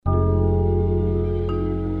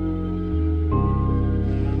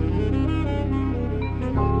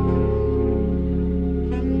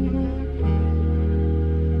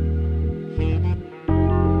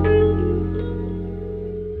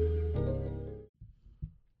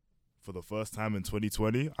for the first time in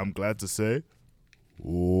 2020, I'm glad to say,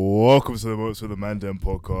 welcome to the Moments with the Mandem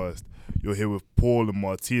podcast. You're here with Paul and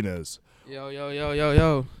Martinez.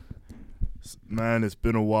 Yo. Man, it's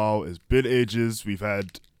been a while. It's been ages. We've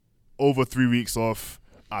had over 3 weeks off.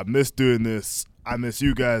 I miss doing this. I miss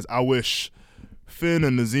you guys. I wish Finn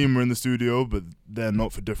and Nazim were in the studio, but they're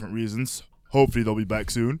not for different reasons. Hopefully they'll be back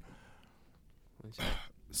soon.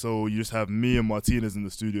 So you just have me and Martinez in the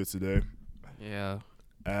studio today. Yeah.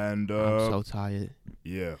 And I'm so tired.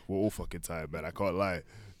 yeah, we're all fucking tired, man. I can't lie.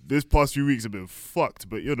 This past few weeks have been fucked,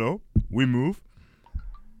 but you know, we move.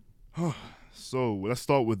 So let's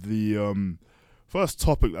start with the first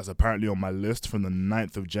topic that's apparently on my list from the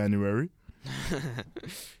 9th of January.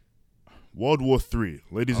 World War III.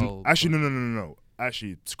 Ladies and... Actually, no.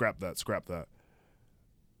 Actually, scrap that.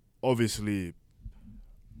 Obviously,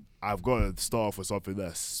 I've got to start off with something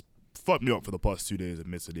that's fucked me up for the past 2 days,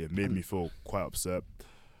 admittedly. It made me feel quite upset.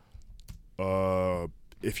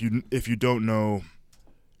 If you don't know,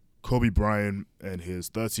 Kobe Bryant and his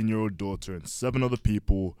 13-year-old daughter and 7 other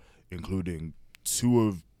people, including 2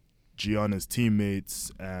 of Gianna's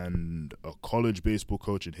teammates and a college baseball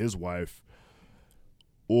coach and his wife,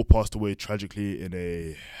 all passed away tragically in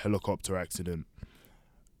a helicopter accident.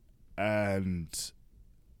 And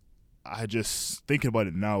I just, thinking about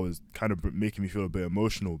it now is kind of making me feel a bit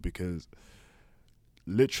emotional because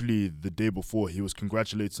literally the day before he was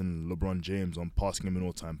congratulating LeBron James on passing him in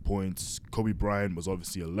all-time points. Kobe Bryant was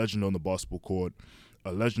obviously a legend on the basketball court,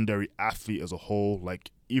 a legendary athlete as a whole. Like,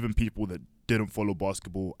 even people that didn't follow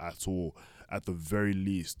basketball at all, at the very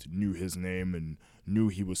least, knew his name and knew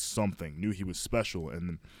he was something, knew he was special.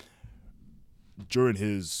 And during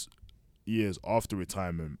his years after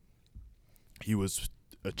retirement, he was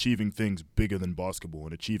achieving things bigger than basketball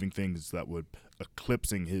and achieving things that were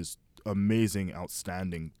eclipsing his amazing,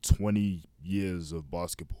 outstanding 20 years of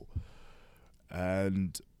basketball.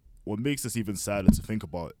 And what makes this even sadder to think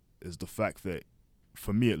about is the fact that,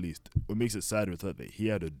 for me at least, what makes it sadder is that he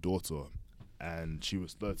had a daughter and she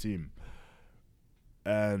was 13.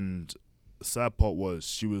 And the sad part was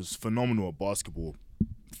she was phenomenal at basketball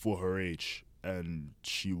for her age, and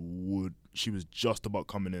she was just about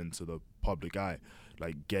coming into the public eye,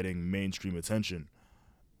 like getting mainstream attention,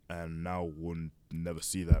 and now we'll never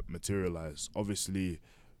see that materialize. Obviously,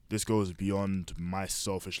 this goes beyond my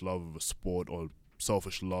selfish love of a sport or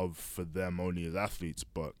selfish love for them only as athletes,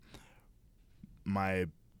 but my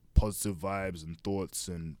positive vibes and thoughts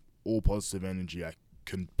and all positive energy I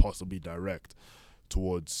can possibly direct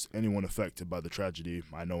towards anyone affected by the tragedy.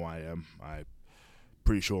 I know I am. I'm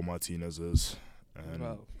pretty sure Martinez is. And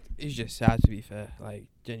well, it's just sad, to be fair. Like,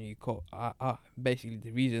 genuinely, basically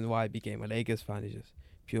the reason why I became a Lakers fan is just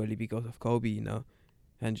purely because of Kobe, you know,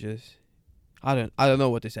 and just I don't know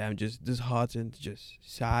what to say. I'm just disheartened, just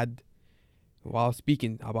sad while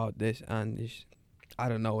speaking about this, and I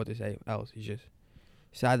don't know what to say else. It's just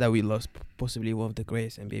sad that we lost possibly one of the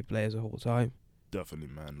greatest NBA players of all time.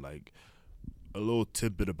 Definitely, man. Like, a little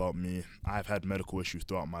tidbit about me: I've had medical issues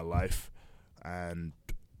throughout my life, and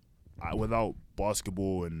without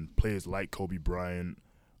basketball and players like Kobe Bryant,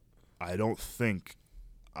 I don't think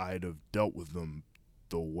I'd have dealt with them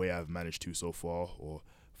the way I've managed to so far, or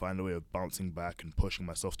find a way of bouncing back and pushing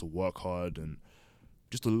myself to work hard. And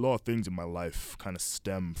just a lot of things in my life kind of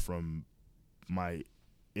stem from my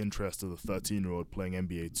interest as a 13-year-old playing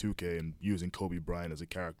NBA 2K and using Kobe Bryant as a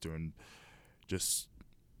character, and just,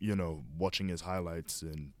 you know, watching his highlights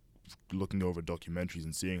and looking over documentaries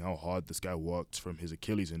and seeing how hard this guy worked from his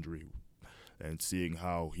Achilles injury, and seeing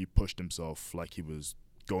how he pushed himself like he was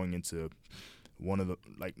going into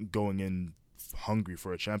going in hungry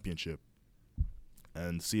for a championship,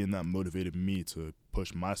 and seeing that motivated me to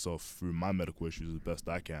push myself through my medical issues as best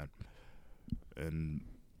I can. And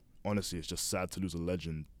honestly, it's just sad to lose a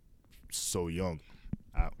legend so young,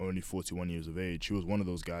 at only 41 years of age. He was one of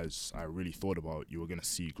those guys I really thought about you were going to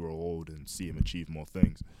see grow old and see him achieve more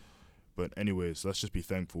things. But anyways, let's just be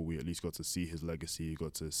thankful we at least got to see his legacy,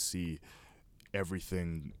 got to see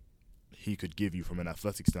everything he could give you from an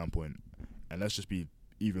athletic standpoint. And let's just be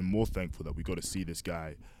even more thankful that we got to see this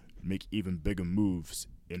guy make even bigger moves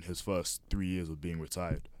in his first 3 years of being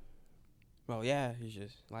retired. Well, yeah, he's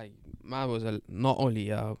just like, man was not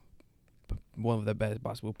only one of the best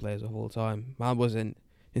basketball players of all time. Man was an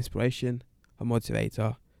inspiration, a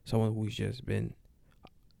motivator, someone who's just been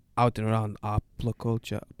out and around our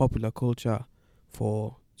popular culture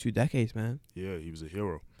for 2 decades, man. Yeah, he was a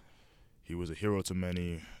hero. He was a hero to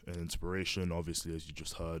many, an inspiration, obviously, as you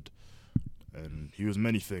just heard. And he was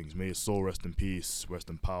many things. May his soul rest in peace, rest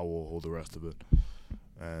in power, all the rest of it.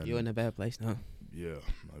 And you're in a better place now. Yeah,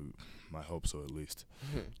 I hope so at least.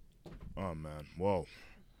 Oh man, well,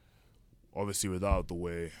 obviously without the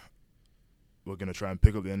way, we're gonna try and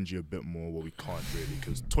pick up the energy a bit more. Well, we can't really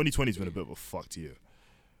because 2020's been a bit of a fucked year.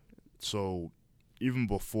 So even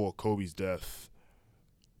before Kobe's death,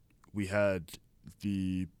 we had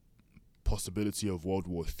the possibility of World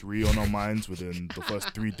War III on our minds within the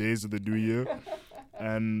first 3 days of the new year.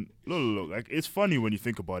 And look, like it's funny when you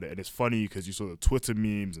think about it, and it's funny because you saw the Twitter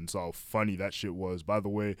memes and saw how funny that shit was. By the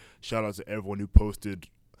way, shout out to everyone who posted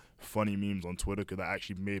funny memes on Twitter because that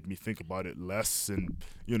actually made me think about it less, and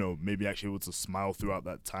maybe actually able to smile throughout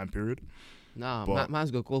that time period. Nah, But- man's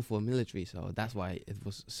got called for military, so that's why it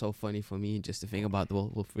was so funny for me just to think about the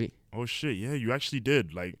World War III. Oh shit, yeah, you actually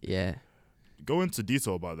did. Like, Yeah. go into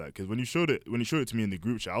detail about that because when you showed it to me in the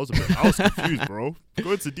group chat, I was confused, bro.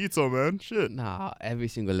 Go into detail, man. Shit. Nah, every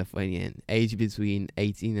single Lithuanian aged between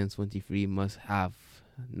 18 and 23 must have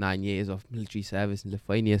 9 years of military service in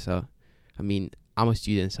Lithuania. So, I mean, I'm a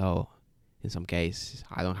student, so in some case,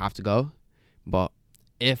 I don't have to go. But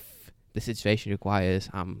if the situation requires,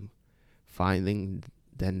 I'm finding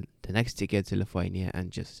then the next ticket to Lithuania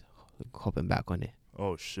and just hopping back on it.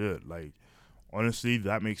 Oh shit. Like, honestly,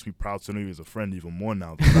 that makes me proud to know you as a friend even more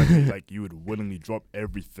now. The fact that, like, you would willingly drop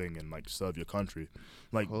everything and like serve your country.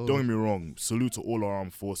 Like, Oh. don't get me wrong. Salute to all our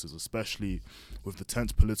armed forces, especially with the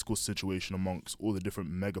tense political situation amongst all the different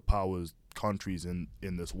mega powers countries in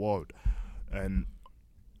this world. And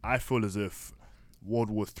I feel as if World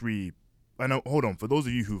War III. And hold on, for those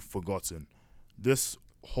of you who've forgotten, this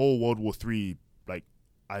whole World War III like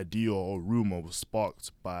idea or rumor was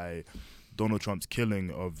sparked by Donald Trump's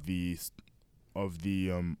killing of the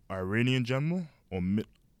Iranian general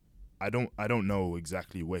I don't know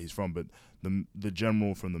exactly where he's from, but the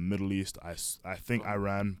general from the Middle East. I think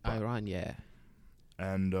Iran. Iran, yeah.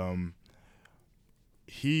 And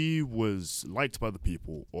he was liked by the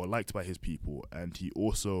people, or liked by his people, and he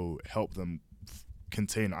also helped them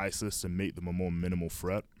contain ISIS and make them a more minimal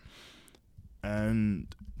threat.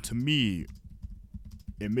 And to me,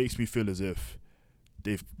 it makes me feel as if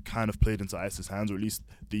they've kind of played into ISIS' hands, or at least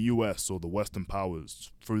the US or the Western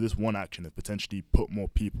powers, through this one action, have potentially put more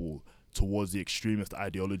people towards the extremist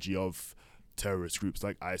ideology of terrorist groups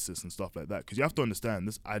like ISIS and stuff like that. Because you have to understand,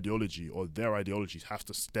 this ideology, or their ideologies, have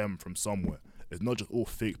to stem from somewhere. It's not just all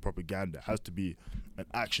fake propaganda. It has to be an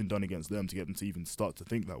action done against them to get them to even start to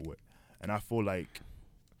think that way. And I feel like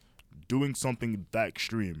doing something that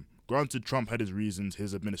extreme, granted Trump had his reasons,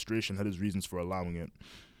 his administration had his reasons for allowing it,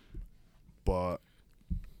 but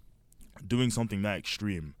doing something that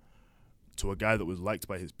extreme to a guy that was liked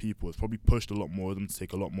by his people has probably pushed a lot more of them to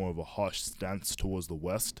take a lot more of a harsh stance towards the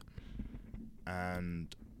West.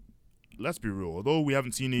 And let's be real, although we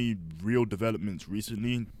haven't seen any real developments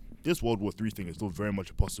recently, this World War III thing is still very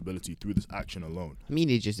much a possibility through this action alone. I mean,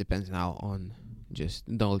 it just depends now on just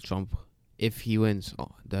Donald Trump. If he wins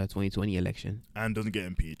the 2020 election, And doesn't get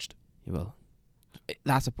impeached. well,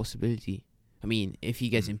 that's a possibility. I mean, if he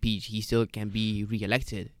gets impeached, he still can be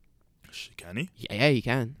re-elected. Can he? Yeah, he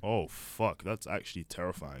can. Oh, fuck. That's actually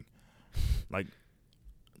terrifying. Like,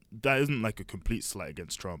 that isn't like a complete slight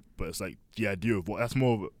against Trump, but it's like the idea of that's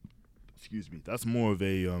more of a, that's more of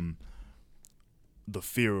a, the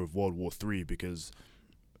fear of World War III, because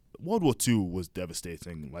World War II was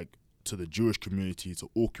devastating, like, to the Jewish community, to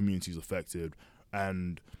all communities affected,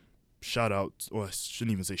 and shout out, or I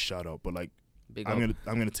shouldn't even say shout out, but like, Big I'm up.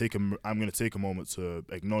 gonna take a moment to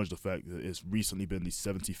acknowledge the fact that it's recently been the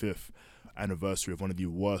 75th anniversary of one of the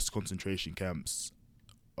worst concentration camps,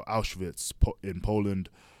 Auschwitz in Poland,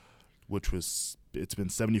 it's been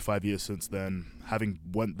 75 years since then. Having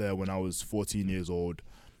went there when I was 14 years old,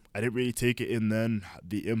 I didn't really take it in then,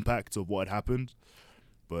 the impact of what had happened,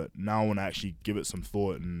 but now when I actually give it some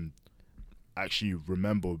thought and actually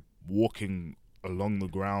remember walking along the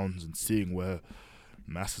grounds and seeing where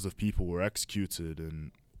masses of people were executed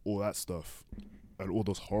and all that stuff and all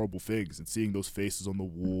those horrible things, and seeing those faces on the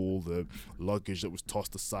wall, the luggage that was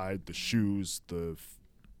tossed aside, the shoes, the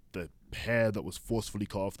hair that was forcefully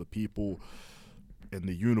cut off the people, and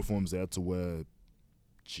the uniforms they had to wear.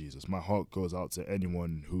 Jesus, my heart goes out to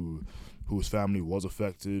anyone whose family was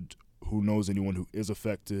affected, who knows anyone who is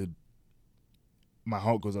affected. My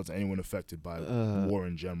heart goes out to anyone affected by war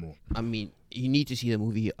in general. I mean, you need to see the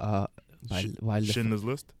movie. Schindler's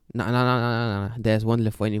List? No. There's one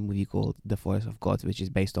Lithuanian movie called The Forest of Gods, which is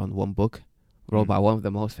based on one book wrote by one of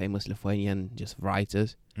the most famous Lithuanian just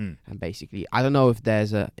writers. And basically, I don't know if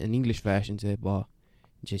there's an English version to it, but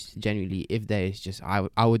just genuinely, if there is, just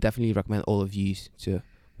I would definitely recommend all of you to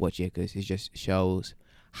watch it, because it just shows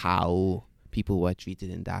how people were treated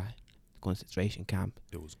in that concentration camp.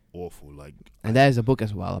 It was awful. Like, And there's a book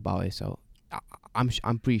as well about it, so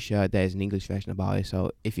I'm pretty sure there's an English version about it.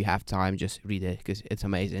 So if you have time, just read it because it's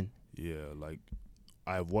amazing. Yeah, like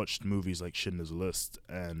I've watched movies like Schindler's List,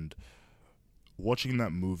 and watching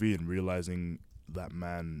that movie and realizing that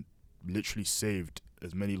man literally saved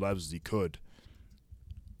as many lives as he could,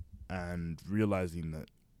 and realizing that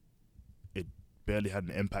it barely had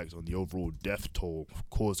an impact on the overall death toll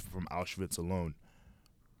caused from Auschwitz alone.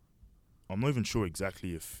 I'm not even sure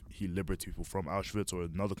exactly if he liberated people from Auschwitz or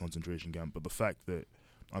another concentration camp, but the fact that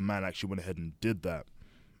a man actually went ahead and did that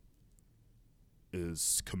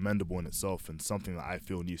is commendable in itself, and something that I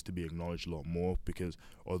feel needs to be acknowledged a lot more, because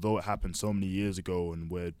although it happened so many years ago and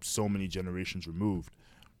we're so many generations removed,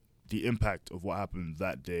 the impact of what happened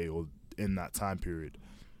that day or in that time period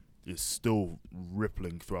is still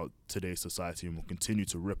rippling throughout today's society and will continue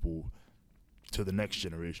to ripple to the next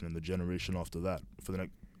generation and the generation after that for the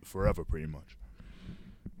next forever, pretty much.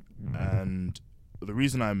 And the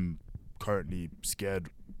reason I'm currently scared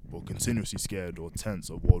or continuously scared or tense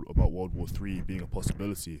about World War III being a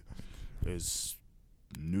possibility is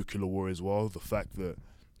nuclear war as well. The fact that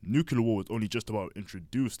nuclear war was only just about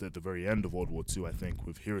introduced at the very end of World War II, I think,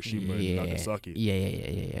 with Hiroshima and Nagasaki.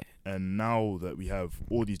 Yeah. And now that we have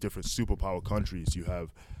all these different superpower countries,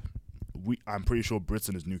 I'm pretty sure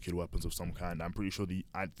Britain has nuclear weapons of some kind. I'm pretty sure the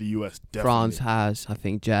US definitely. France has, I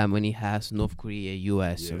think Germany has, North Korea,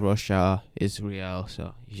 US, Yeah. Russia, Israel.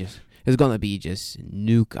 So it's gonna be just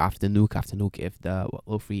nuke after nuke after nuke if the World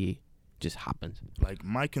War III just happens. Like,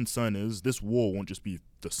 my concern is this war won't just be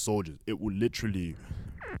the soldiers. It will literally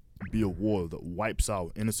be a war that wipes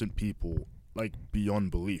out innocent people, like,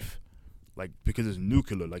 beyond belief. Like, because it's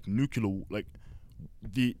nuclear. Like,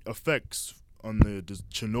 the effects on the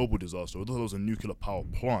Chernobyl disaster, although there was a nuclear power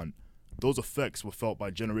plant, those effects were felt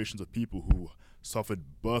by generations of people who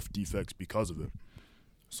suffered birth defects because of it.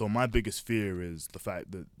 So my biggest fear is the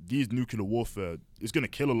fact that these nuclear warfare is going to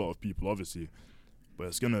kill a lot of people, obviously, but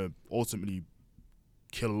it's going to ultimately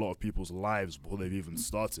kill a lot of people's lives before they've even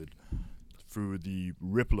started through the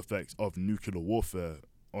ripple effects of nuclear warfare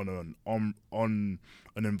on an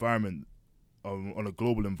environment, on a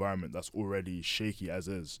global environment that's already shaky as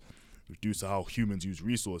is, due to how humans use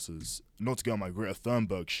resources. Not to get on my Greta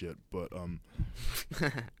Thunberg shit, but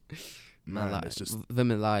man, it's just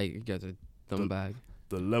women like get a dumb bag.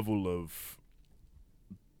 The level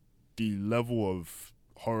of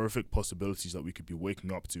horrific possibilities that we could be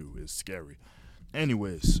waking up to is scary.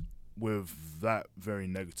 Anyways, with that very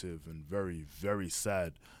negative and very, very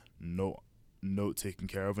sad note taken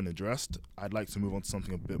care of and addressed, I'd like to move on to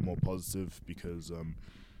something a bit more positive, because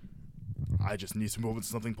I just need to move on to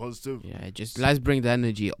something positive. Yeah, just let's bring the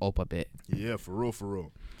energy up a bit. Yeah, for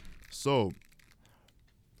real. So,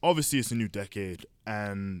 obviously it's a new decade,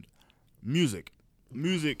 and music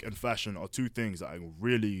and fashion are two things that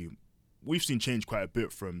we've seen change quite a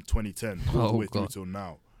bit from 2010 all the way through till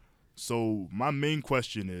now. So my main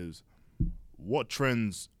question is, what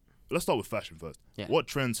trends, let's start with fashion first. Yeah. What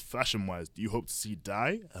trends fashion-wise do you hope to see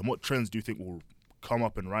die, and what trends do you think will come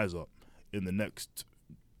up and rise up in the next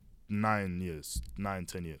 10 years?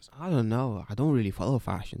 I don't know. I don't really follow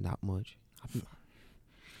fashion that much.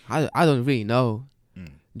 I don't really know.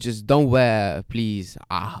 Just don't wear, please.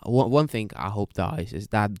 One thing I hope dies is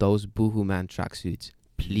that those Boohoo Man tracksuits.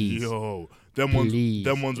 Please. Yo, them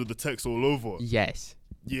ones with the text all over. Yes.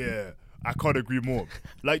 Yeah, I can't agree more.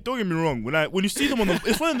 Like, don't get me wrong. When you see them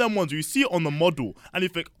it's one of them ones where you see it on the model and you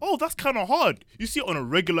think, oh, that's kind of hard. You see it on a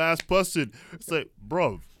regular ass person. It's like,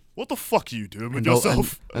 bruv, what the fuck are you doing with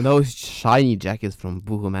yourself? And those shiny jackets from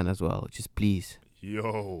Boohoo Man as well. Just please.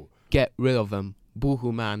 Yo. Get rid of them.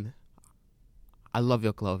 Boohoo Man. I love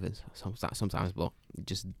your clothing sometimes, but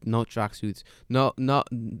just no tracksuits. No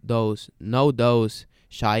those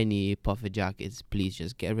shiny puffer jackets. Please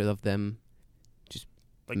just get rid of them. Just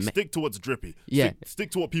stick to what's drippy. Yeah.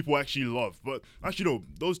 Stick to what people actually love. But actually,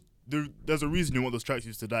 no, there's a reason you want those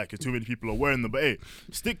tracksuits to die, because too many people are wearing them. But hey,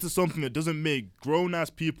 stick to something that doesn't make grown-ass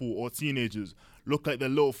people or teenagers look like they're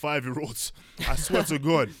little 5-year-olds. I swear to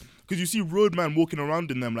God. Because you see Roadman walking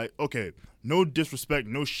around in them like, okay, no disrespect,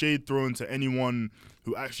 no shade thrown to anyone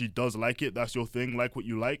who actually does like it. That's your thing, like what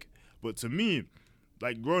you like. But to me,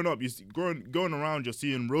 like, growing up, going around, you're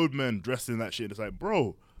seeing roadmen dressed in that shit. It's like,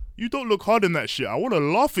 bro, you don't look hard in that shit. I want to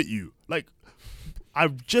laugh at you. Like, I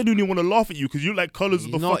genuinely want to laugh at you because you like colors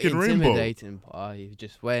of the fucking rainbow. You're not intimidating, but you're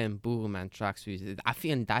just wearing Boohoo Man tracksuits. I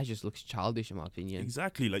think that just looks childish in my opinion.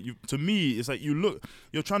 Exactly. Like, to me, it's like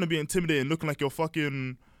you're trying to be intimidating, looking like you're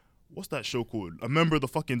fucking, what's that show called? A member of the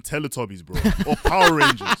fucking Teletubbies, bro. Or Power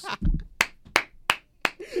Rangers.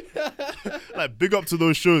 Like, big up to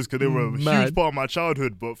those shows because they were a huge part of my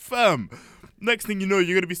childhood. But fam, Next thing you know,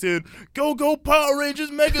 you're gonna be saying, "Go go Power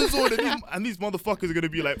Rangers Megazord," and these motherfuckers are gonna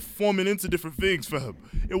be like forming into different things, fam.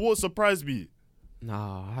 It won't surprise me. No,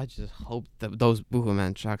 I just hope that those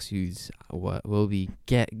Boomerman tracksuits will be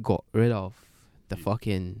got rid of the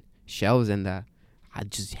fucking shells in there. I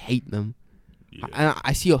just hate them. Yeah. And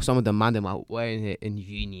I see some of the man them are wearing it in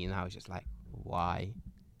uni, and I was just like, why?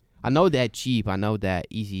 I know they're cheap. I know they're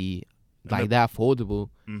easy, like they're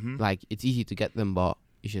affordable. Mm-hmm. Like it's easy to get them, but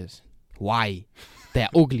it's just why? They're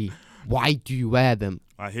ugly. Why do you wear them?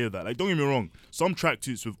 I hear that. Like, don't get me wrong. Some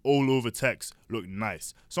tracksuits with all over text look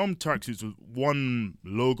nice. Some tracksuits with one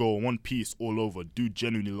logo or one piece all over do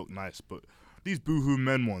genuinely look nice. But these Boohoo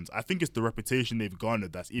Men ones, I think it's the reputation they've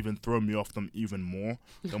garnered that's even thrown me off them even more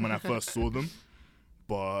than when I first saw them.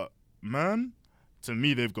 But, man, to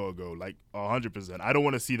me, they've got to go. Like, 100%. I don't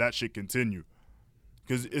want to see that shit continue.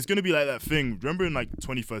 Because it's going to be like that thing. Remember in, like,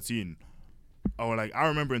 2013? Or, like, I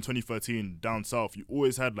remember in 2013, down south, you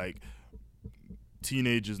always had, like,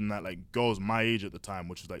 teenagers and that, like, girls my age at the time,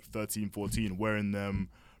 which was, like, 13, 14, wearing them,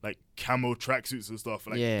 like, camo tracksuits and stuff.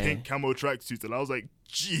 Like, pink camo tracksuits. And I was like,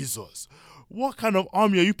 Jesus, what kind of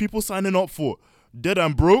army are you people signing up for? Dead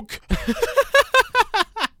and broke?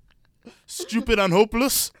 Stupid and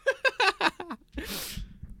hopeless?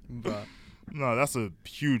 But No, that's a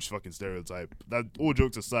huge fucking stereotype. That, all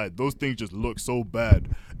jokes aside, those things just look so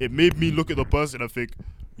bad. It made me look at the person and think,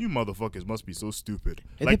 you motherfuckers must be so stupid.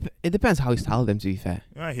 it depends how you style them, to be fair.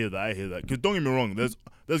 I hear that. Because don't get me wrong, there's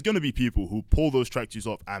going to be people who pull those tracksuits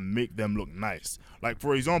off and make them look nice. Like,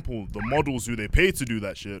 for example, the models who they pay to do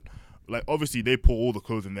that shit, like, obviously they pull all the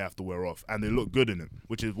clothing they have to wear off and they look good in it,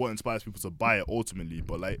 which is what inspires people to buy it ultimately.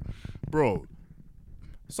 But, like, bro,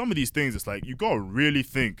 some of these things, it's like, you got to really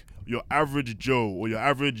think. Your average Joe or your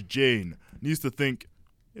average Jane needs to think,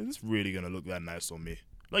 is this really going to look that nice on me?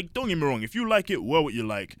 Like, don't get me wrong. If you like it, wear what you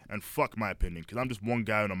like, and fuck my opinion, because I'm just one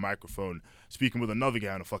guy on a microphone speaking with another guy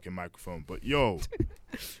on a fucking microphone. But, yo.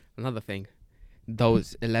 Another thing.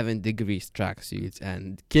 Those 11 degrees tracksuits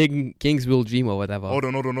and King's Will Dream or whatever. Hold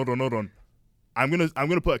on. I'm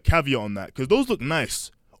gonna put a caveat on that, because those look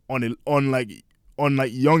nice on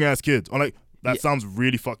young ass kids. That sounds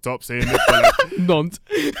really fucked up saying this, but like, Don't.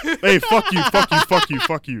 hey, fuck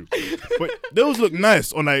you. But those look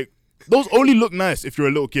nice on, like, those only look nice if you're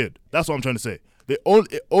a little kid. That's what I'm trying to say. It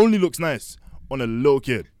only looks nice on a little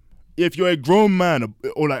kid. If you're a grown man,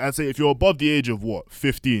 or like I say, if you're above the age of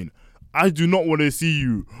 15, I do not want to see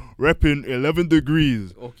you repping 11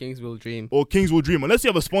 degrees Or King's Will Dream. Unless you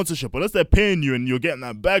have a sponsorship, unless they're paying you and you're getting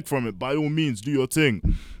that bag from it, by all means, do your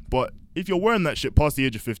thing. But if you're wearing that shit past the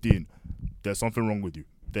age of 15, there's something wrong with you.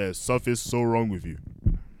 There's something so wrong with you.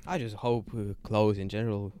 I just hope clothes in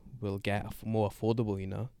general will get more affordable, you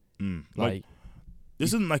know? Like,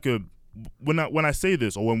 this isn't like when I say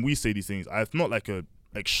this, or when we say these things, it's not like a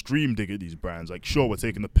extreme dig at these brands. Like, sure, we're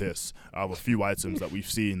taking the piss out of a few items that we've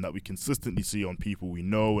seen, that we consistently see on people we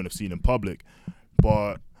know and have seen in public.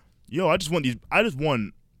 But, yo, I just want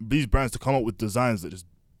these brands to come up with designs that just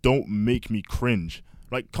don't make me cringe.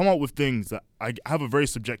 Like, come out with things that I have a very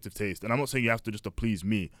subjective taste, and I'm not saying you have to just to please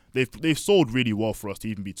me. They've sold really well for us to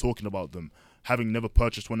even be talking about them. Having never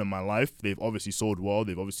purchased one in my life, they've obviously sold well.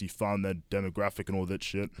 They've obviously found their demographic and all that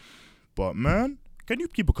shit. But, man, can you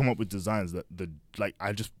people come up with designs that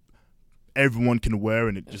everyone can wear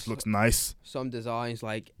and it just looks nice? Some designs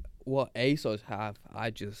like what ASOS have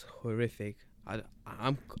are just horrific.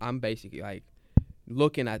 I'm basically like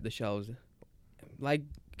looking at the shelves like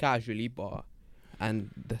casually, but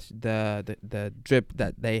and the drip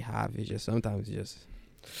that they have is just sometimes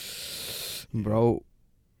bro,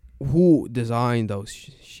 who designed those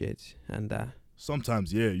shits? And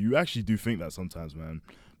sometimes, yeah, you actually do think that sometimes, man.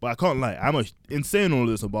 But I can't lie, in saying all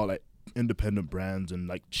this about like independent brands and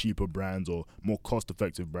like cheaper brands or more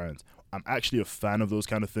cost-effective brands, I'm actually a fan of those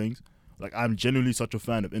kind of things. Like, I'm genuinely such a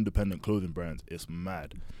fan of independent clothing brands. It's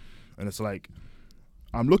mad. And it's like,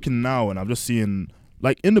 I'm looking now and I'm just seeing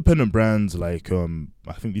like independent brands like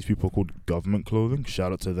I think these people are called Government Clothing.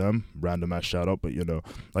 Shout out to them. Random ass shout out, but you know,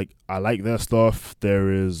 like, I like their stuff.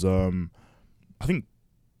 There is I think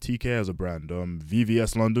TK has a brand,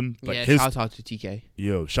 VVS London. Like, shout out to TK.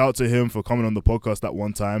 Yo, shout out to him for coming on the podcast that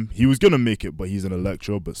one time. He was gonna make it, but he's in a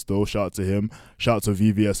lecture. But still, shout out to him. Shout out to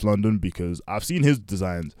VVS London, because I've seen his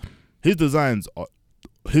designs. His designs on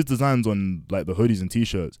like the hoodies and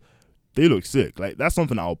t-shirts, they look sick. Like, that's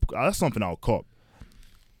something I'll cop.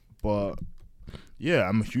 But yeah,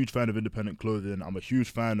 I'm a huge fan of independent clothing. I'm a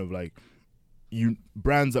huge fan of like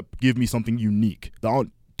brands that give me something unique, that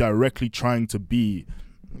aren't directly trying to be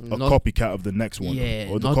a copycat of the next one. Yeah,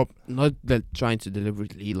 or not that trying to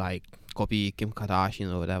deliberately like copy Kim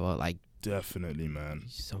Kardashian or whatever. Like, Definitely, man.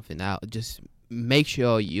 something out. Just make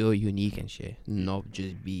sure you're unique and shit, not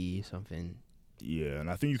just be something. Yeah, and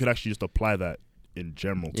I think you could actually just apply that in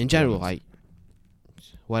general. In general, like,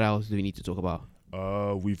 what else do we need to talk about?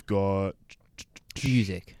 We've got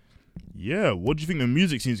Music. Yeah, what do you think the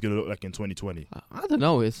music scene's gonna look like in 2020? I don't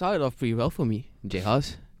know. It started off pretty well for me, J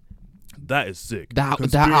Hus. That is sick. That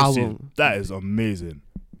Conspiracy, album. that is amazing.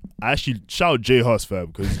 I actually shout J Hus, fam,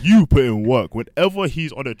 because you put in work. Whenever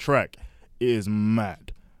he's on a track, it is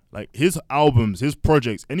mad. Like his albums, his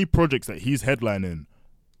projects, any projects that he's headlining,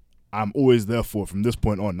 I'm always there for from this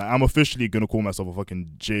point on. Like, I'm officially gonna call myself a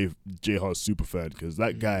fucking J Hus super fan because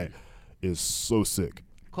that guy is so sick.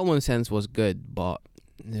 Common Sense was good, but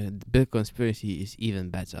the Big Conspiracy is even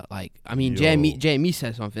better. Like, I mean, Yo. JME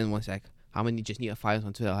said something one sec. How many just need to find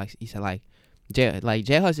on Twitter? Like, he said like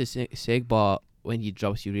J Hus is sick, but when he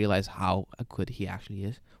drops, you realize how good he actually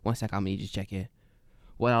is. One sec, I'm gonna just check it.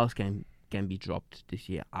 What else can be dropped this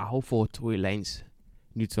year? I hope for Tory Lanez,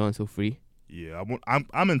 New Toronto Free. Yeah,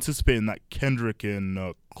 I'm anticipating that Kendrick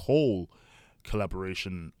and Cole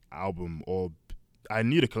collaboration album, or I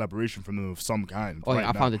need a collaboration from them of some kind. Oh yeah,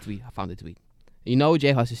 I found the tweet. You know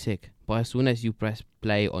J Hus is sick, but as soon as you press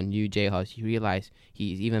play on new J Hus, you realize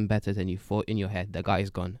he is even better than you thought in your head. The guy is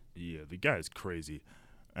gone. Yeah, the guy is crazy,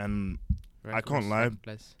 and I can't lie.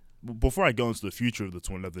 Before I go into the future of the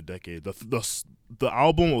 2011 decade, the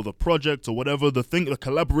album or the project or whatever, the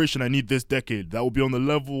collaboration I need this decade that will be on the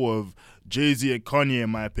level of Jay-Z and Kanye,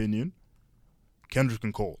 in my opinion, Kendrick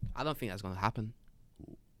and Cole. I don't think that's gonna happen.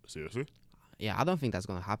 Seriously? Yeah, I don't think that's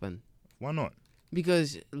gonna happen. Why not?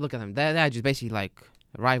 Because look at them, they're just basically like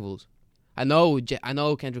rivals. I know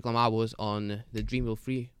Kendrick Lamar was on the Dreamville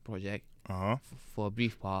Free project for a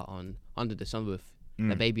brief part on Under the Sun with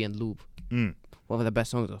The Baby and Loop. One of the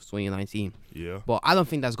best songs of 2019. Yeah. But I don't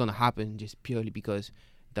think that's gonna happen just purely because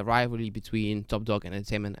the rivalry between Top Dog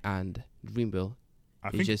Entertainment and Dreamville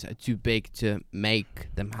is just too big to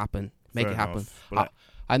make them happen. Make it happen.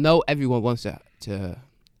 I know everyone wants to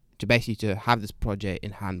basically to have this project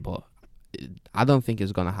in hand, but I don't think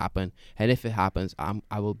it's gonna happen. And if it happens,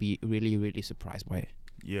 I will be really, really surprised by it.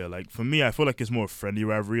 Yeah, like for me, I feel like it's more a friendly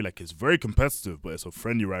rivalry. Like it's very competitive, but it's a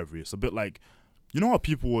friendly rivalry. It's a bit like, you know how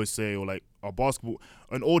people always say, or like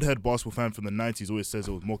an old head basketball fan from the 90s always says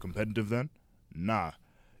it was more competitive then. Nah,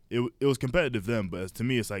 it was competitive then, but to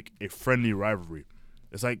me, it's like a friendly rivalry.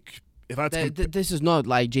 It's like if I this is not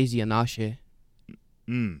like Jay-Z and Nas shit.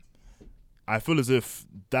 I feel as if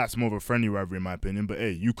that's more of a friendly rivalry in my opinion, but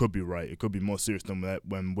hey, you could be right. It could be more serious than that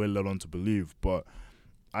when we're led on to believe. But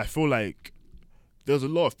I feel like there's a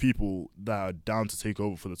lot of people that are down to take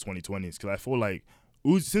over for the 2020s because I feel like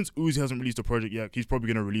since Uzi hasn't released a project yet, he's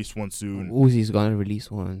probably gonna release one soon. Uzi's gonna release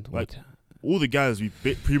one. Like all the guys we've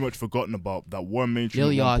pretty much forgotten about that were mainstream.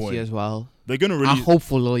 Lil Yachty as well. They're gonna release. I hope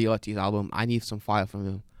for Lil Yachty's album. I need some fire from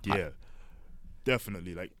him. Yeah,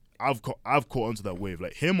 definitely. Like I've caught onto that wave.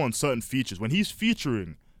 Like him on certain features, when he's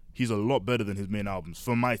featuring, he's a lot better than his main albums.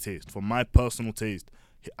 For my taste, for my personal taste,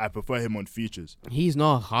 I prefer him on features. He's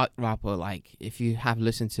not a hot rapper. Like if you have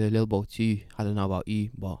listened to Lil Bo 2, I don't know about you,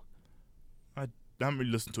 but I haven't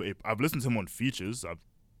really listened to it. I've listened to him on features. I've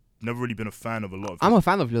never really been a fan of a lot of I'm a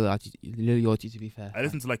fan of Lil Yachty, to be fair. I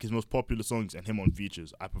listen to like his most popular songs and him on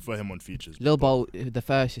features. I prefer him on features. Lil Bo, the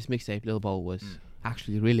first his mixtape, Lil Bo was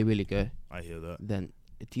actually really, really good. I hear that. Then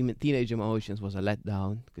Teenage Emotions was a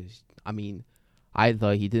letdown because I mean,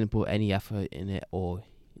 either he didn't put any effort in it or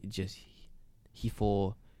just he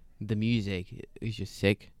thought the music is just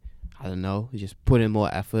sick. I don't know. He just put in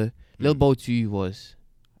more effort. Lil Bo 2 was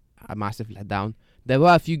a massive letdown. There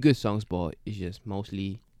were a few good songs, but it's just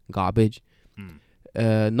mostly garbage.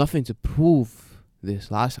 Nothing to Prove,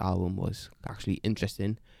 this last album, was actually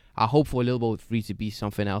interesting. I hope for Lil Bo 3 to be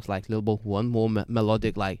something else, like Lil Bo 1, more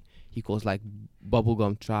melodic, like he calls like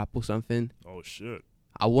bubblegum trap or something. Oh shit.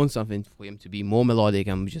 I want something for him to be more melodic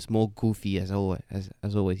and just more goofy as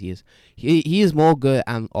always he is. He is more good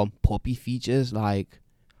and on poppy features. Like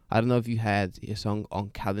I don't know if you had a song on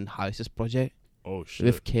Calvin Harris's project. Oh shit.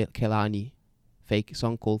 With Kehlani,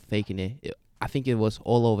 song called "Faking It." I think it was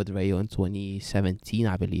all over the radio in 2017,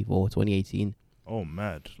 I believe, or 2018. Oh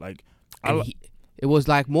mad! Like it was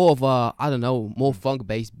like more of a, I don't know, more funk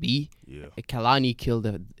based beat. Yeah. Kehlani killed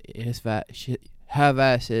her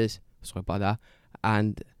verses. Sorry about that.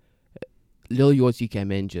 And Lil Yachty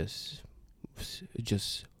came in just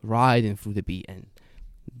riding through the beat, and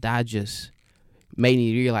that just made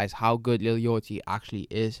me realize how good Lil Yachty actually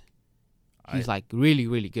is. He's like really,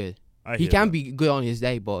 really good. He can be good on his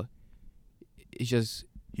day, but it's just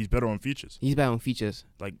he's better on features. He's better on features.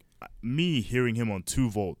 Like me hearing him on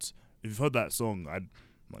 2 Volts. If you've heard that song,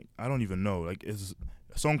 like I don't even know. Like it's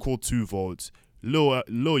a song called 2 Volts. Lil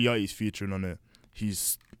Yachty's featuring on it.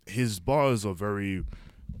 His bars are very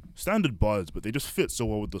standard bars, but they just fit so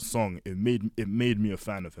well with the song. It made me a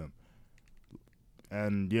fan of him.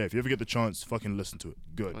 And yeah, if you ever get the chance, fucking listen to it.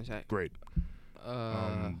 Good, great.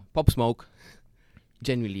 Pop Smoke,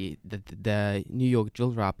 genuinely the New York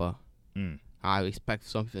drill rapper. I expect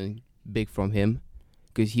something big from him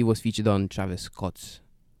because he was featured on Travis Scott's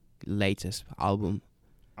latest album.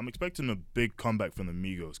 I'm expecting a big comeback from the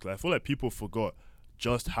Migos because I feel like people forgot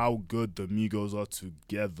just how good the Migos are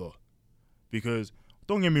together. Because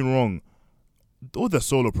don't get me wrong, all their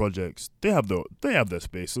solo projects they have their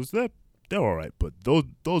spaces. They're all right, but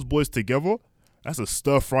those boys together, that's a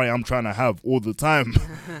stir fry I'm trying to have all the time.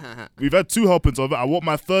 We've had 2 helpings of it. I want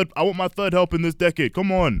my third helping this decade.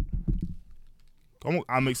 Come on.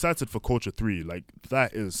 I'm excited for Culture 3. Like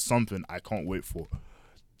that is something I can't wait for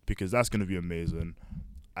because that's gonna be amazing.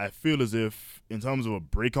 I feel as if in terms of a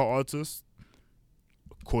breakout artist,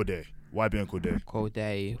 Cordae. YB and Cordae.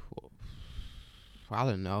 Cordae, I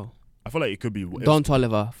don't know. I feel like it could be Don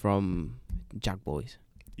Toliver from Jack Boys.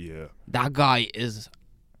 Yeah. That guy is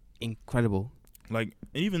incredible. Like,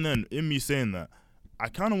 even then, in me saying that, I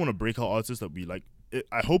kind of want to break out artists that we like.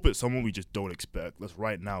 I hope it's someone we just don't expect. That's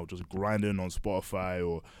right now, just grinding on Spotify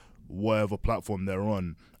or whatever platform they're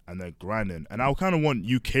on, and they're grinding. And I kind of want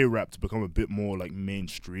UK rap to become a bit more like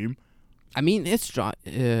mainstream. I mean,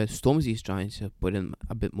 Stormzy's trying to put in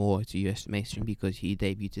a bit more to US mainstream because he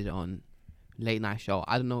debuted on Late Night Show.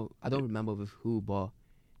 I don't know. I don't remember with who, but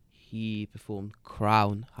he performed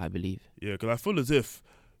Crown, I believe. Yeah, because I feel as if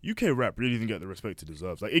UK rap really didn't get the respect it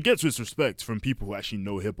deserves. Like, it gets its respect from people who actually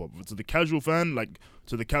know hip-hop. But to the casual fan,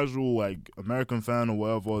 to the casual, American fan or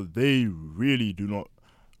whatever, they really do not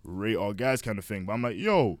rate our guys kind of thing. But I'm like,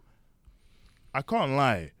 yo, I can't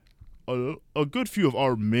lie. A good few of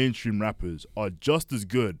our mainstream rappers are just as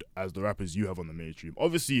good as the rappers you have on the mainstream.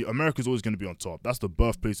 Obviously, America's always going to be on top. That's the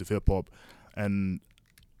birthplace of hip-hop, and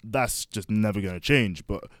that's just never going to change.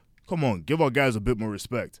 But come on, give our guys a bit more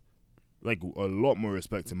respect. Like, a lot more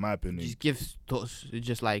respect, in my opinion. Just give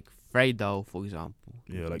just like Fredo, for example.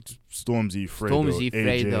 Yeah, like Stormzy,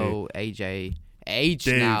 Fredo, AJ, H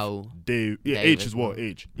Dave, now. Dave, yeah, Dave H as well.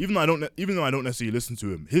 H. Even though I don't necessarily listen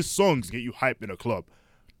to him, his songs get you hype in a club.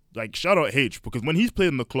 Like, shout out H, because when he's played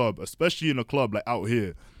in the club, especially in a club like out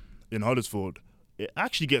here in Huddersfield, it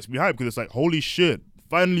actually gets me hyped because it's like, holy shit,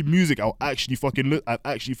 finally music I've actually fucking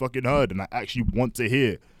heard and I actually want to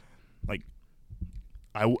hear. Like,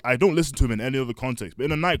 I don't listen to him in any other context, but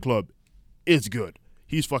in a nightclub, it's good.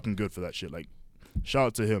 He's fucking good for that shit. Like, shout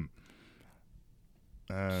out to him.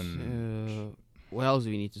 And what else do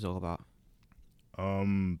we need to talk about?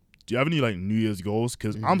 Do you have any like New Year's goals?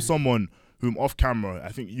 Because I'm someone whom off camera, I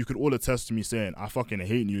think you could all attest to me saying I fucking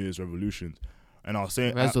hate New Year's resolutions, and I'll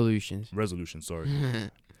say resolutions. Sorry,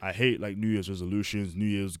 I hate like New Year's resolutions, New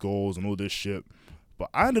Year's goals, and all this shit. But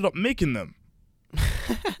I ended up making them.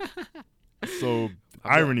 So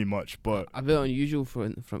irony much, but a bit unusual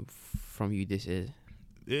from you. This is.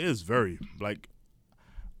 It is very like.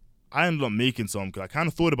 I ended up making some because I kind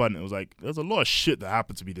of thought about it and it was like, there's a lot of shit that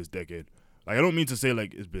happened to me this decade. Like, I don't mean to say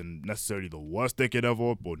like it's been necessarily the worst decade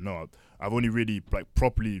ever, but no, I've only really like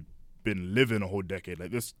properly been living a whole decade.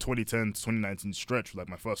 Like this 2010 to 2019 stretch was like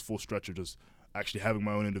my first full stretch of just actually having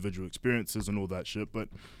my own individual experiences and all that shit. But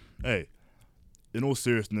hey, in all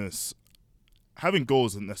seriousness, having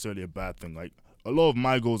goals isn't necessarily a bad thing. Like, a lot of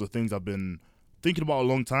my goals are things I've been thinking about a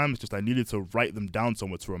long time. It's just I needed to write them down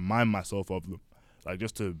somewhere to remind myself of them. Like,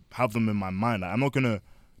 just to have them in my mind. Like, I'm not gonna.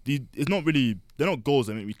 It's not really. They're not goals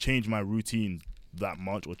that make me change my routine that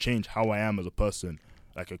much or change how I am as a person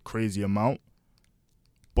like a crazy amount.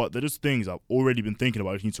 But they're just things I've already been thinking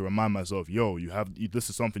about. I just need to remind myself, yo, this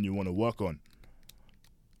is something you want to work on.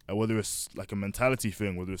 And whether it's like a mentality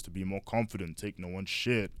thing, whether it's to be more confident, take no one's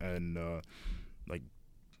shit, and like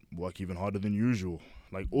work even harder than usual.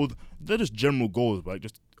 Like they're just general goals, but like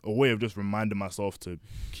just a way of just reminding myself to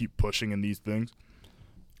keep pushing in these things.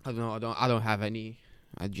 I don't have any.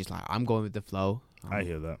 I just like I'm going with the flow. I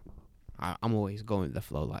hear that. I'm always going with the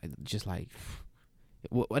flow. Like just like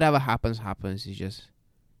whatever happens. You just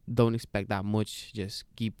don't expect that much. Just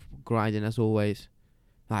keep grinding as always.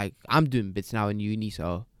 Like I'm doing bits now in uni,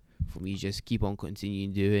 so for me, just keep on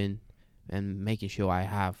continuing doing and making sure I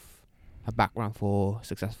have a background for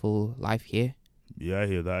successful life here. Yeah, I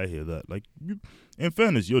hear that. Like, in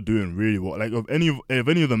fairness, you're doing really well. Like, of any of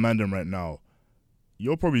the mandem right now,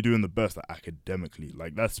 you're probably doing the best academically.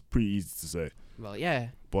 Like, that's pretty easy to say. Well, yeah.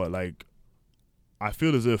 But, like, I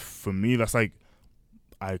feel as if, for me, that's like,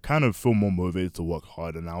 I kind of feel more motivated to work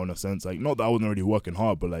harder now, in a sense. Like, not that I wasn't already working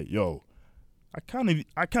hard, but like, yo, I kind of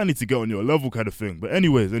need to get on your level, kind of thing. But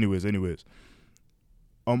anyways,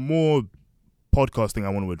 a more podcast thing I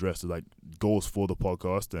want to address is like goals for the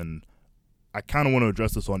podcast, and I kind of want to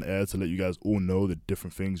address this on air to let you guys all know the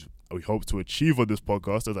different things we hope to achieve on this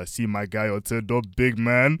podcast. As I see my guy on Tinder, big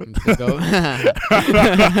man. No,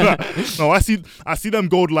 I see them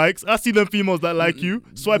gold likes. I see them females that like you.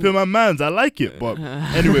 Swiping my mans, I like it. But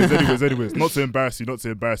anyways, not to embarrass you. I'm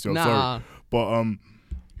sorry. But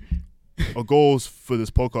our goals for this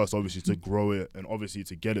podcast, obviously, to grow it and obviously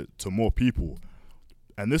to get it to more people.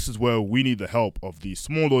 And this is where we need the help of the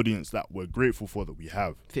small audience that we're grateful for that we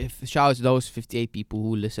have. Shout out to those 58 people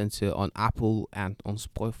who listen to on Apple and on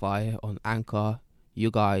Spotify, on Anchor.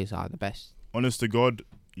 You guys are the best. Honest to God,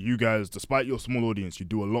 you guys, despite your small audience, you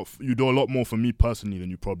do a lot more for me personally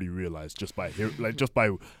than you probably realize just by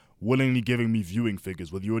willingly giving me viewing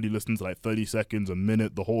figures. Whether you already listen to like 30 seconds, a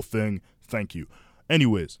minute, the whole thing, thank you.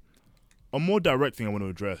 Anyways, a more direct thing I want to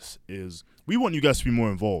address is we want you guys to be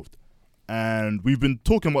more involved. And we've been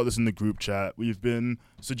talking about this in the group chat. We've been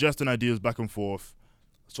suggesting ideas back and forth.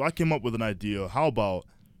 So I came up with an idea. How about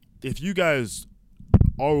if you guys,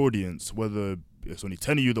 our audience, whether it's only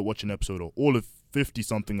 10 of you that watch an episode or all of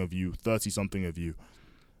 50-something of you, 30-something of you,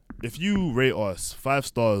 if you rate us 5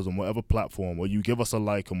 stars on whatever platform, or you give us a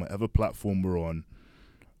like on whatever platform we're on,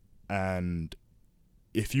 and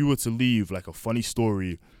if you were to leave like a funny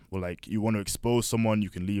story, or like you want to expose someone, you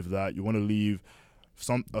can leave that. You want to leave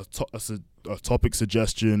a topic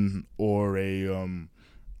suggestion, or if you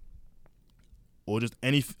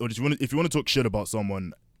want to talk shit about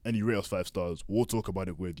someone and you rate us 5 stars, we'll talk about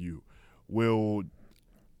it with you. We'll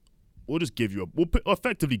just give you we'll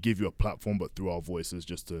effectively give you a platform, but through our voices,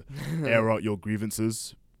 just to air out your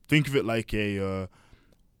grievances. Think of it like a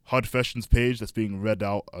Hard Fashions page that's being read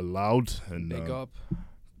out aloud and Big up.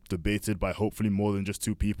 Debated by hopefully more than just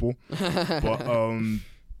 2 people. But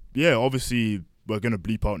yeah, obviously we're going to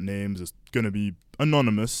bleep out names. It's going to be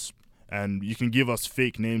anonymous, and you can give us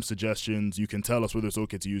fake name suggestions. You can tell us whether it's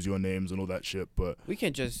okay to use your names and all that shit. But we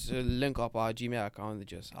can just link up our Gmail account and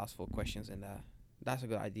just ask for questions in there. That's a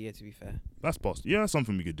good idea, to be fair. That's possible. Yeah, that's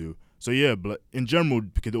something we could do. So yeah, but in general,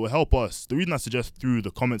 because it will help us. The reason I suggest through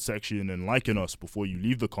the comment section and liking us before you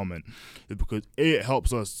leave the comment is because it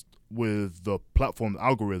helps us with the platform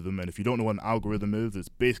algorithm. And if you don't know what an algorithm is, it's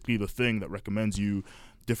basically the thing that recommends you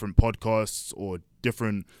different podcasts or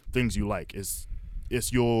different things you like. It's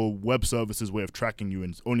your web service's way of tracking you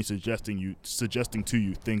and only suggesting to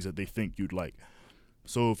you things that they think you'd like.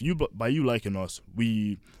 So by you liking us,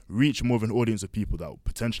 we reach more of an audience of people that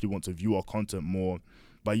potentially want to view our content more.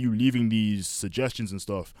 By you leaving these suggestions and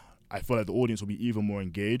stuff, I feel like the audience will be even more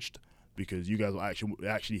engaged, because you guys will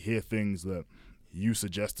actually hear things that you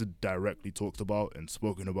suggested, directly talked about and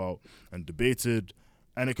spoken about and debated.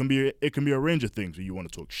 And it can be a range of things, where you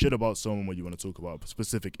want to talk shit about someone, where you want to talk about a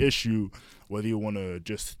specific issue, whether you want to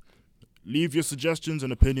just leave your suggestions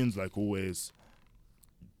and opinions. Like always,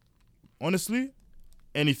 honestly,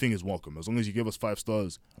 anything is welcome. As long as you give us 5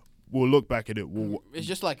 stars, we'll look back at it. It's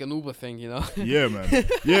just like an Uber thing, you know? Yeah, man.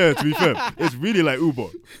 Yeah, to be fair, it's really like Uber.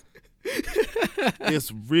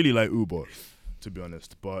 It's really like Uber, to be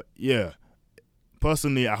honest. But yeah,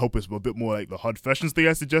 personally, I hope it's a bit more like the Hard Fashions thing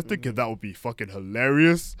I suggested, because that would be fucking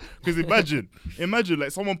hilarious. Because imagine,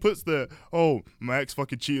 like someone puts my ex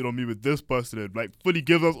fucking cheated on me with this person, and like fully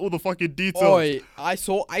gives us all the fucking details. Oh, I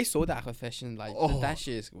saw that confession. Like that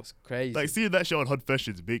shit was crazy. Like seeing that shit on Hard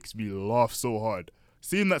Fashions makes me laugh so hard.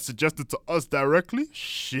 Seeing that suggested to us directly,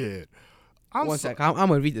 shit. One sec, I'm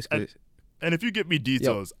gonna read this. And if you get me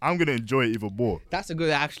details, I'm gonna enjoy it even more. That's a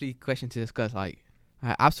good question to discuss. Like,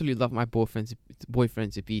 I absolutely love my boyfriend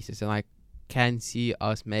to pieces, and I can see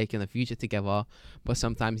us making a future together, but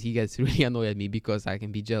sometimes he gets really annoyed at me because I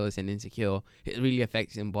can be jealous and insecure. It really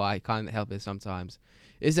affects him, but I can't help it sometimes.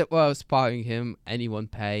 Is it worth sparing him anyone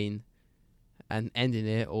pain and ending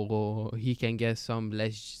it, or he can get someone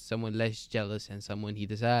less jealous and someone he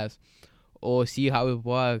deserves, or see how it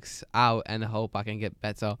works out and hope I can get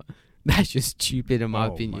better? That's just stupid in my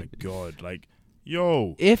opinion. Oh my god, like,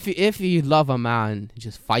 yo, if you love a man,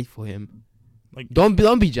 just fight for him. Like, don't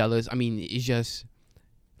be jealous. I mean, it's just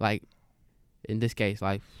like, in this case,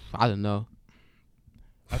 like, I don't know.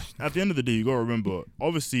 At the end of the day, you gotta remember,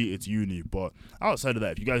 obviously it's uni, but outside of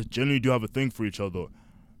that, if you guys genuinely do have a thing for each other,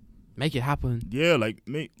 make it happen. Yeah,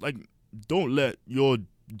 don't let your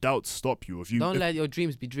doubts stop you. Don't let your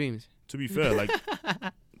dreams be dreams. To be fair, like,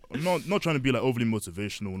 I'm not trying to be like overly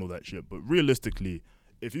motivational and all that shit, but realistically,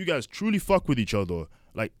 if you guys truly fuck with each other,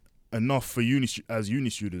 like, enough for uni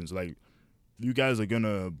students, like, you guys are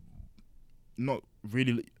gonna not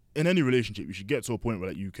really in any relationship, you should get to a point where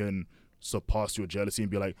like you can surpass your jealousy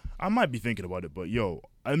and be like, I might be thinking about it, but yo,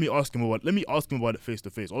 let me ask him about it face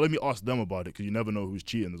to face, or let me ask them about it, because you never know who's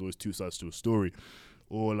cheating. There's always two sides to a story.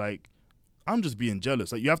 Or like, I'm just being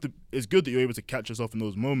jealous. Like, you have to. It's good that you're able to catch yourself in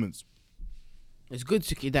those moments. It's good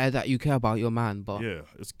that you care about your man, but yeah,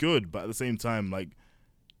 it's good. But at the same time, like,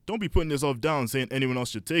 don't be putting yourself down saying anyone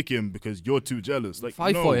else should take him because you're too jealous. Like,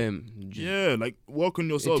 fight no. for him. Yeah, like, work on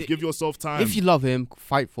yourself. Give yourself time. If you love him,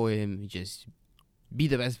 fight for him. Just be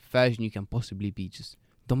the best version you can possibly be. Just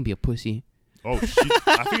don't be a pussy. Oh shit!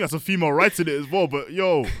 I think that's a female rights in it as well. But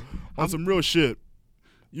yo, on some real shit,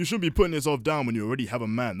 you shouldn't be putting yourself down when you already have a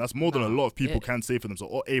man. That's more than a lot of people can say for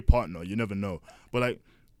themselves, or a partner. You never know. But like,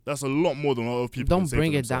 that's a lot more than a lot of people can say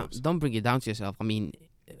for themselves. Don't bring it down to yourself. I mean,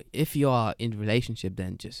 if you are in a relationship,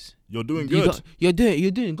 then just you're doing good. You're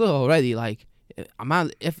doing good already. Like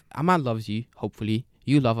if a man loves you, hopefully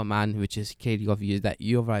you love a man, which is clearly obvious that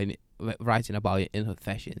you're writing about it in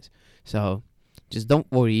Confessions. So just don't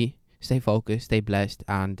worry. Stay focused, stay blessed,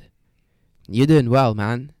 and you're doing well,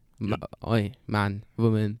 man. Oi, man,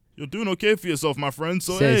 woman. You're doing okay for yourself, my friend.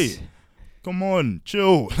 So, Sis. hey, come on,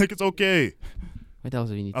 chill. Like, it's okay. What else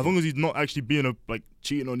do we need? As long as he's not actually being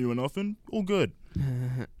cheating on you or nothing, all good.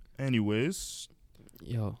 Anyways.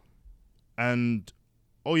 Yo. And,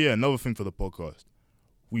 oh yeah, another thing for the podcast.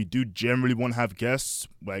 We do generally want to have guests.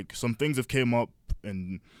 Like, some things have came up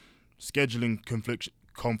and scheduling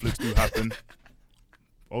conflicts do happen.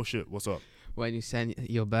 Oh shit, what's up? When you send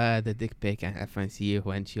your bird a dick pic and everyone see you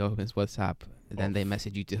when she opens WhatsApp, then they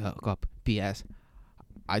message you to hook up. P.S.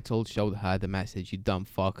 I showed her the message, you dumb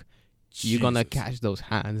fuck. You're gonna catch those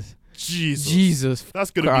hands. Jesus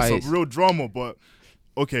That's gonna be some real drama, but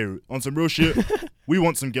okay, on some real shit, we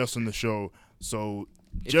want some guests on the show. So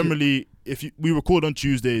generally, we record on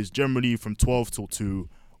Tuesdays, generally from 12 till 2.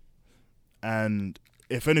 And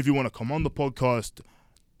if any of you want to come on the podcast,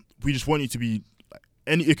 we just want you to be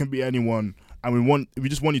it can be anyone, and we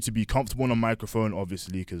just want you to be comfortable on a microphone,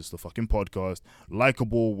 obviously, because it's the fucking podcast.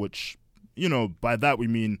 Likeable, which, you know, by that we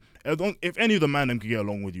mean if any of the man them can get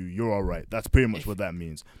along with you, you're all right. That's pretty much what that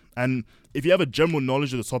means. And if you have a general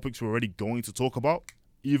knowledge of the topics we're already going to talk about,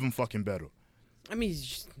 even fucking better. I mean,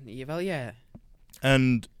 yeah.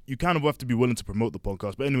 And you kind of have to be willing to promote the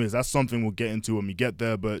podcast. But anyways, that's something we'll get into when we get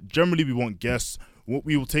there. But generally, we want guests.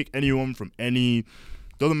 We will take anyone from any.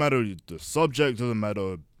 Doesn't matter the subject, doesn't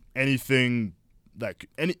matter anything,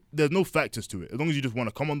 there's no factors to it. As long as you just want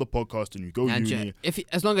to come on the podcast and you go uni.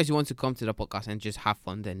 As long as you want to come to the podcast and just have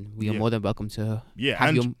fun, then we are more than welcome to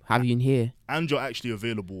have you in here. And you're actually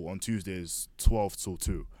available on Tuesdays 12 till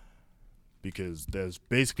 2, because there's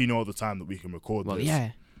basically no other time that we can record this. Well,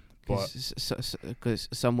 yeah, because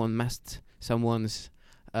someone messed someone's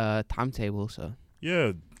timetable, so.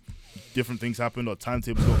 Yeah, different things happened, or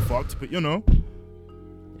timetables got fucked, but you know.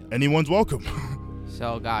 Anyone's welcome.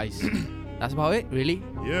 So, guys, that's about it, really.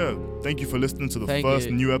 Yeah. Thank you for listening to the first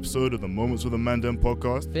new episode of the Moments with a Man Dem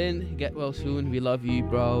podcast. Finn, get well soon. We love you,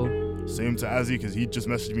 bro. Same to Azzy, because he just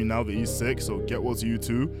messaged me now that he's sick. So get well to you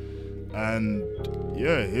too. And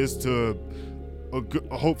yeah, here's to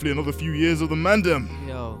hopefully another few years of the Man Dem.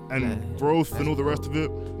 And growth and all the rest of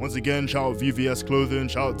it. Once again, shout out VVS Clothing.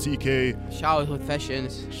 Shout out TK. Shout out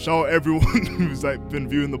Confessions. Shout out everyone who's been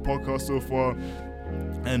viewing the podcast so far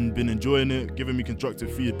and been enjoying it, giving me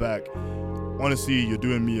constructive feedback. Honestly, you're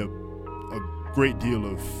doing me a great deal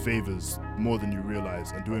of favors, more than you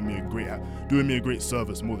realize, and doing me a great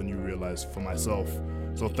service more than you realize for myself.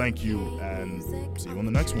 So thank you, and see you on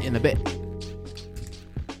the next one. In a bit.